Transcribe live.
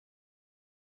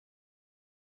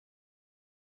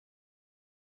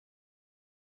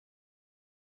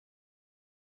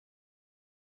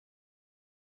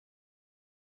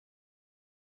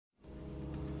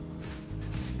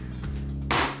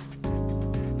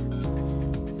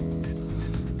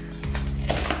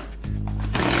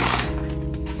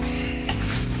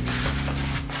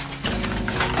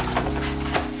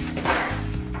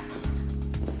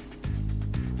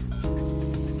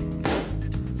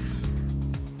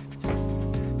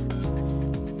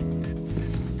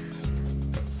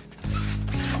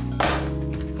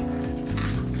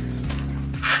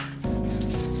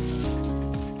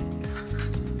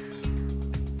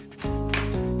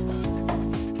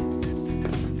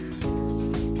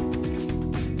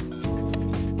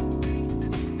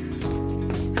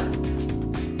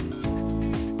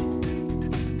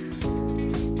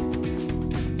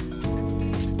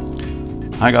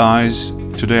Hi guys,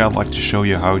 today I'd like to show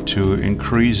you how to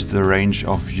increase the range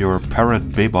of your Parrot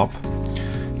Bebop.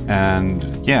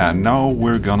 And yeah, now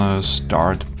we're gonna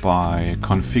start by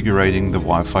configuring the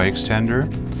Wi-Fi extender.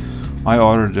 I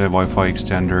ordered a Wi-Fi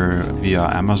extender via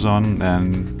Amazon,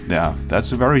 and yeah,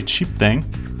 that's a very cheap thing.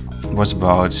 It was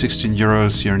about 16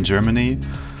 euros here in Germany.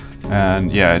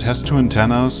 And yeah, it has two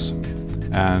antennas.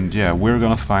 And yeah, we're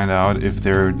gonna find out if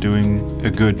they're doing a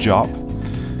good job.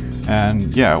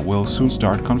 And yeah, we'll soon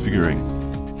start configuring.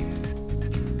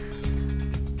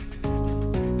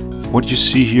 What you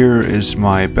see here is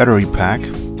my battery pack,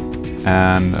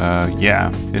 and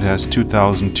yeah, it has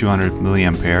 2200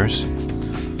 milliamperes.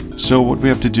 So what we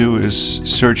have to do is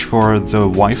search for the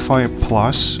Wi-Fi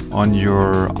Plus on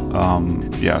your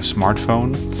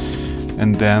smartphone,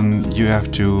 and then you have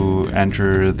to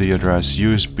enter the address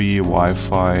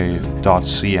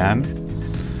usb-wi-fi.cn.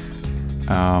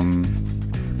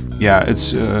 Yeah,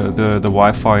 it's the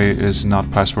Wi-Fi is not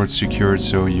password secured,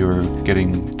 so you're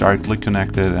getting directly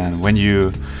connected. And when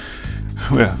you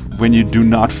do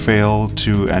not fail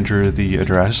to enter the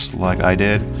address like I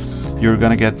did, you're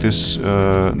gonna get this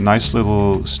nice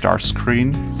little start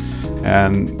screen.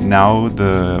 And now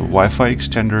the Wi-Fi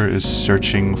extender is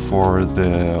searching for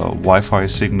the Wi-Fi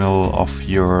signal of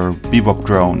your Bebop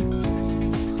drone.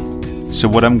 So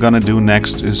what I'm gonna do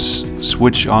next is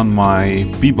switch on my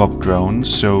Bebop drone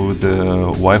so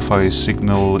the Wi-Fi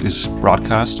signal is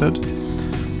broadcasted.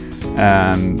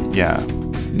 And yeah,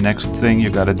 next thing you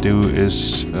gotta do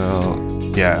is reload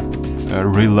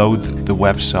the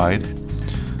website.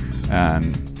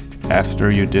 And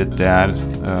after you did that,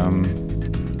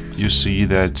 you see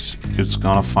that it's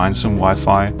gonna find some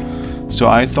Wi-Fi. So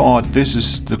I thought this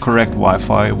is the correct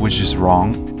Wi-Fi, which is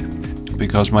wrong,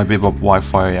 because my Bebop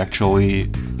Wi-Fi actually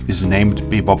is named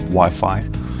Bebop Wi-Fi.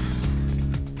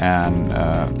 And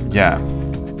yeah,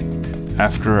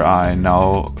 after I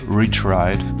now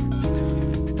retried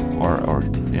or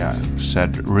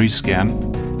said rescan,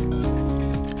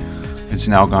 it's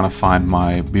now gonna find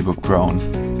my Bebop drone.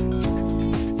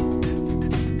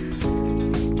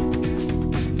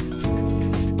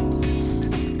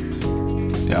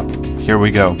 Yeah, here we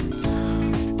go.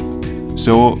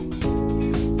 So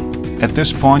at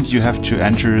this point you have to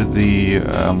enter the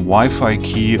Wi-Fi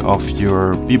key of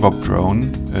your Bebop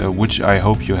drone, which I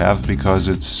hope you have, because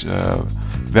it's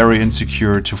very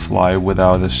insecure to fly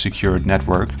without a secured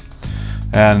network.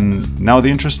 And now the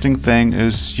interesting thing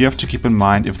is you have to keep in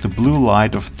mind, if the blue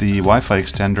light of the Wi-Fi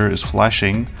extender is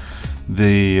flashing,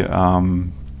 the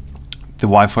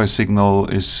Wi-Fi signal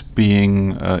is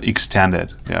being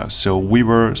extended. Yeah, so we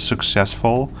were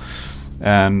successful.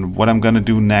 And what I'm gonna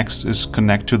do next is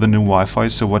connect to the new Wi-Fi.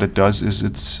 So what it does is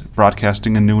it's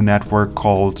broadcasting a new network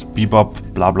called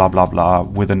Bebop blah blah blah blah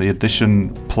with an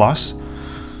addition plus.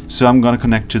 So I'm gonna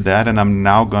connect to that, and I'm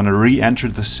now gonna re-enter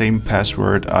the same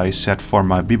password I set for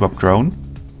my Bebop drone.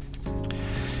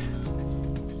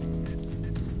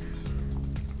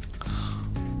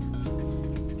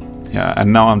 Yeah,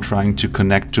 and now I'm trying to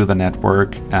connect to the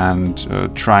network and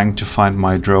trying to find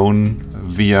my drone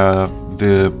via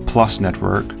the Plus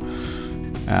network.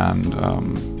 And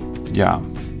yeah,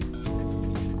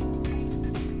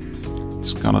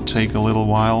 it's gonna take a little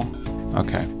while.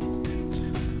 Okay,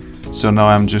 so now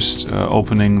I'm just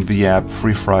opening the app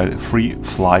Free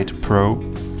Flight Pro,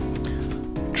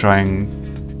 trying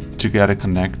to get a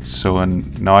connect. So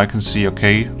and now I can see,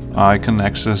 okay, I can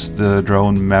access the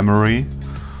drone memory.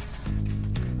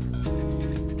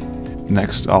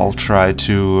 Next I'll try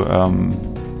to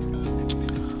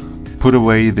put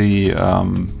away the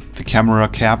camera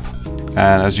cap,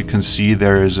 and as you can see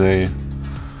there is a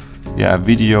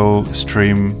video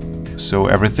stream, so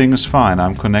everything is fine.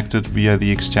 I'm connected via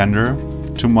the extender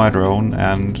to my drone,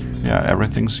 and yeah,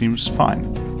 everything seems fine.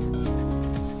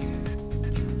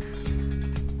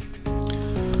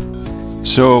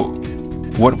 So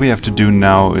what we have to do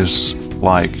now is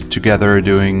like together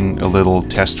doing a little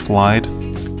test flight,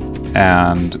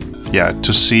 and yeah,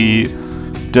 to see,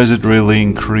 does it really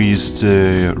increase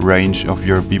the range of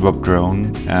your Bebop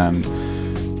drone. And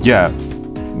yeah,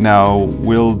 now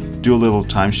we'll do a little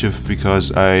time shift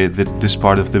because I did this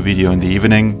part of the video in the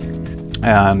evening,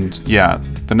 and yeah,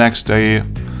 the next day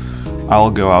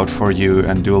I'll go out for you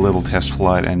and do a little test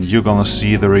flight, and you're gonna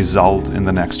see the result in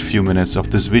the next few minutes of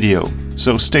this video.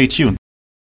 So stay tuned.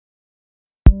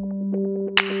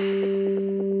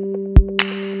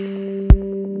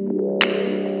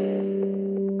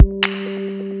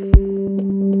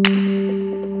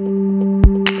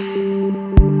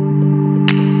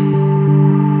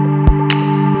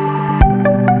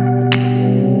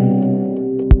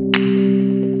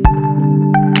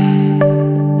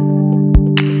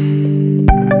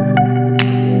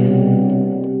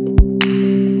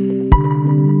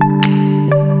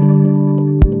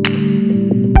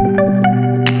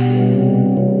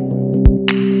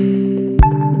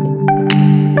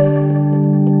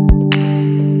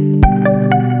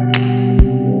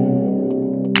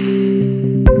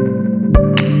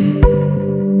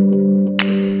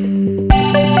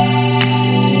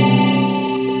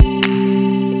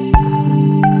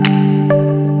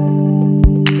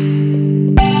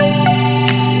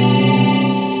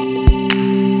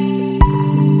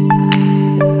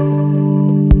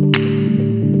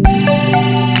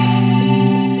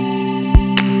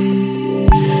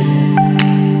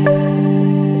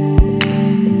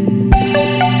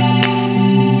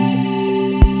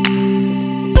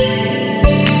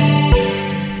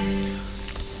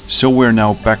 So we're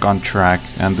now back on track,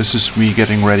 and this is me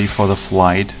getting ready for the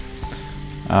flight.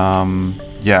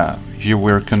 Yeah, here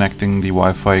we're connecting the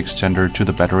Wi-Fi extender to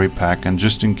the battery pack, and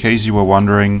just in case you were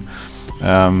wondering,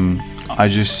 I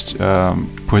just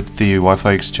put the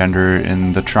Wi-Fi extender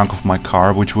in the trunk of my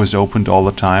car, which was opened all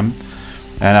the time,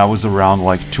 and I was around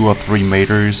like 2 or 3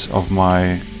 meters of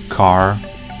my car,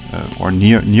 or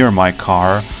near my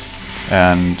car,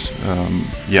 and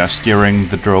yeah, steering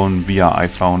the drone via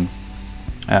iPhone.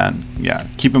 And yeah,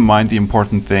 keep in mind the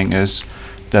important thing is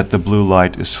that the blue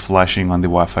light is flashing on the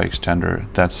Wi-Fi extender.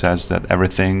 That says that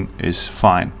everything is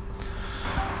fine.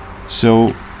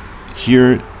 So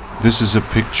here, this is a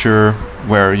picture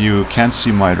where you can't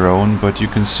see my drone, but you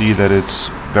can see that it's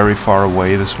very far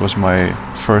away. This was my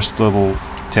first little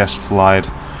test flight.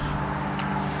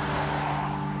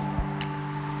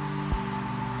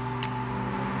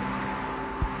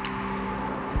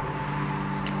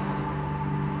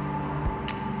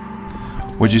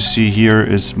 What you see here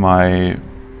is my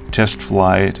test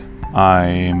flight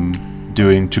I'm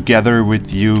doing together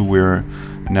with you. We're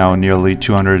now nearly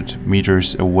 200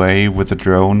 meters away with the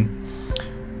drone.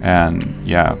 And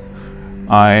yeah,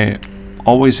 I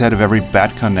always had a very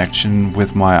bad connection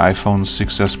with my iPhone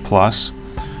 6s Plus.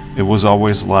 It was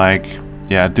always like,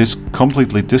 yeah,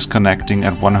 completely disconnecting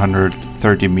at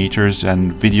 130 meters,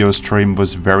 and video stream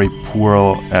was very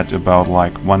poor at about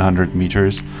like 100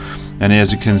 meters. And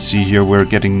as you can see here, we're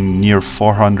getting near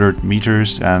 400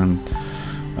 meters, and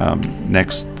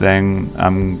next thing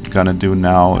I'm gonna do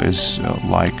now is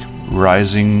like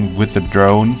rising with the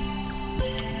drone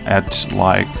at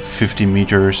like 50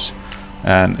 meters,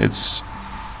 and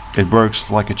it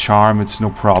works like a charm. It's no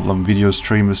problem. Video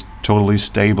stream is totally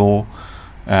stable,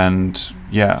 and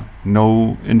yeah,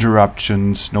 no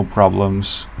interruptions, no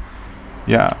problems.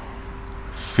 Yeah,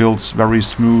 feels very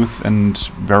smooth and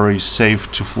very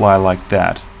safe to fly like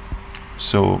that.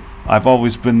 So I've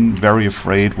always been very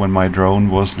afraid when my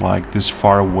drone was like this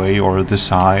far away or this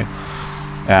high,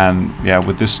 and yeah,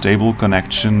 with this stable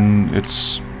connection,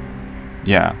 it's,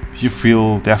 yeah, you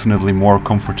feel definitely more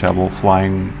comfortable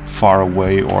flying far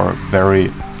away or very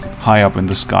high up in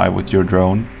the sky with your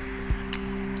drone.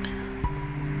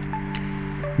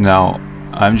 Now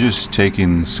I'm just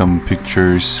taking some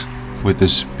pictures with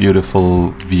this beautiful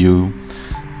view,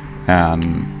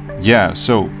 and yeah,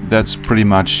 so that's pretty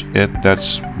much it.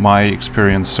 That's my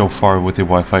experience so far with the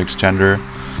Wi-Fi extender.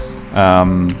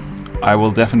 I will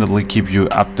definitely keep you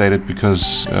updated,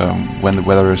 because when the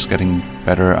weather is getting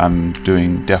better, I'm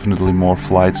doing definitely more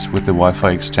flights with the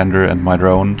Wi-Fi extender and my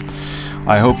drone.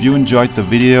 I hope you enjoyed the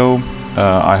video.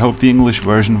 I hope the English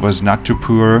version was not too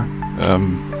poor.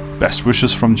 Best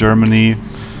wishes from Germany.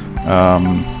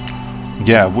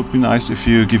 Yeah, it would be nice if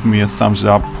you give me a thumbs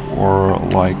up, or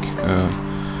like,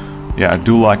 yeah,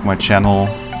 do like my channel.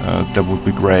 That would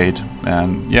be great.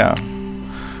 And yeah,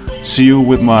 see you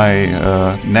with my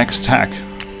next hack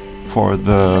for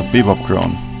the Bebop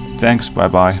drone. Thanks, bye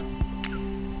bye.